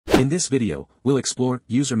In this video, we'll explore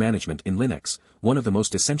user management in Linux, one of the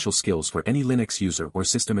most essential skills for any Linux user or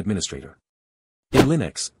system administrator. In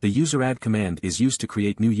Linux, the useradd command is used to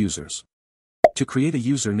create new users. To create a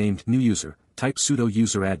user named new user, type sudo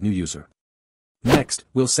useradd new user. Next,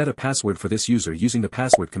 we'll set a password for this user using the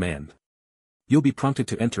password command. You'll be prompted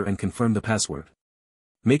to enter and confirm the password.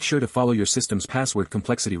 Make sure to follow your system's password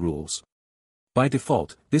complexity rules. By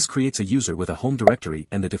default, this creates a user with a home directory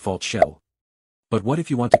and the default shell. But what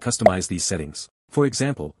if you want to customize these settings? For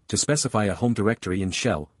example, to specify a home directory in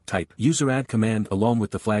shell, type useradd command along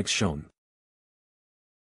with the flags shown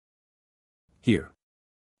here.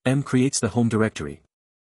 M creates the home directory.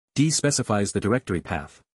 D specifies the directory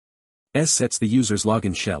path. S sets the user's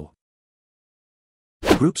login shell.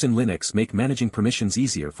 Groups in Linux make managing permissions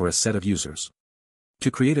easier for a set of users.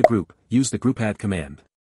 To create a group, use the groupadd command.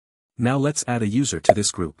 Now let's add a user to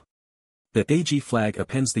this group. The AG flag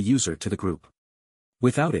appends the user to the group.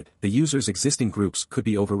 Without it, the user's existing groups could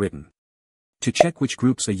be overwritten. To check which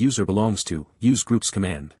groups a user belongs to, use groups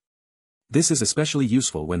command. This is especially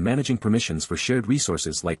useful when managing permissions for shared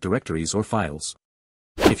resources like directories or files.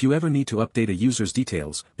 If you ever need to update a user's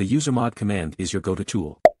details, the userdel command is your go-to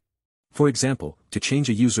tool. For example, to change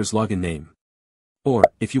a user's login name. Or,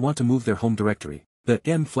 if you want to move their home directory, the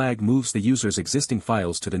M flag moves the user's existing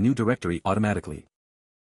files to the new directory automatically.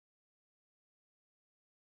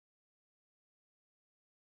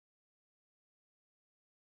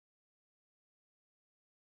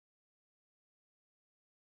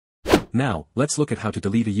 Now, let's look at how to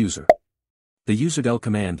delete a user. The userdel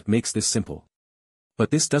command makes this simple.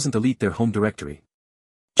 But this doesn't delete their home directory.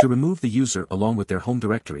 To remove the user along with their home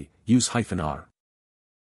directory, use -r.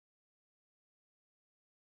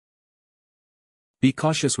 Be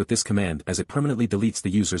cautious with this command as it permanently deletes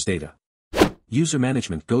the user's data. User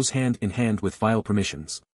management goes hand in hand with file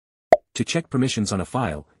permissions. To check permissions on a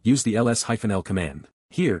file, use the ls-l command.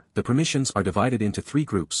 Here, the permissions are divided into three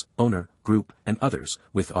groups: owner, group, and others,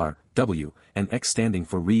 with R, W, and X standing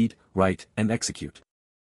for read, write, and execute.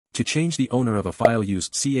 To change the owner of a file, use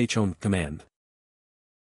chown command.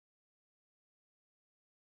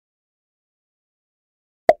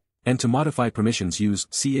 And to modify permissions, use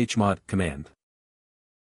chmod command.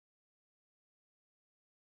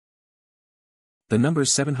 The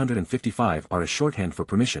numbers 755 are a shorthand for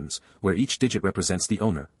permissions, where each digit represents the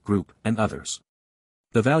owner, group, and others.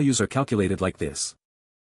 The values are calculated like this.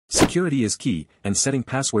 Security is key, and setting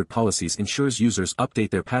password policies ensures users update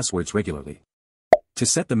their passwords regularly. To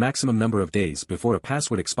set the maximum number of days before a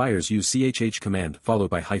password expires, use chh command followed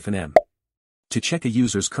by -m. To check a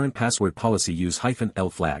user's current password policy, use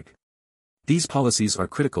 -l flag. These policies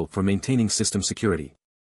are critical for maintaining system security.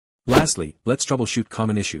 Lastly, let's troubleshoot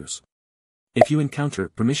common issues. If you encounter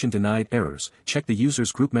permission-denied errors, check the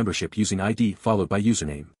user's group membership using ID followed by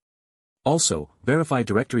username. Also, verify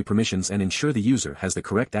directory permissions and ensure the user has the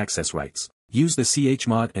correct access rights. Use the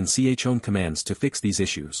chmod and chown commands to fix these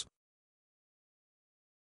issues.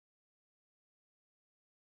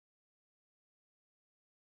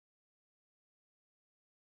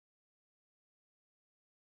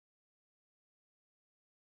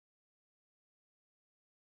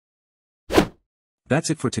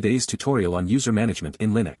 That's it for today's tutorial on user management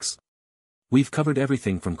in Linux. We've covered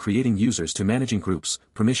everything from creating users to managing groups,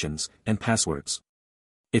 permissions, and passwords.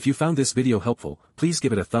 If you found this video helpful, please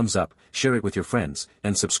give it a thumbs up, share it with your friends,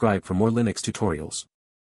 and subscribe for more Linux tutorials.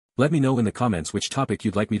 Let me know in the comments which topic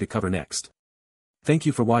you'd like me to cover next. Thank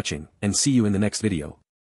you for watching, and see you in the next video.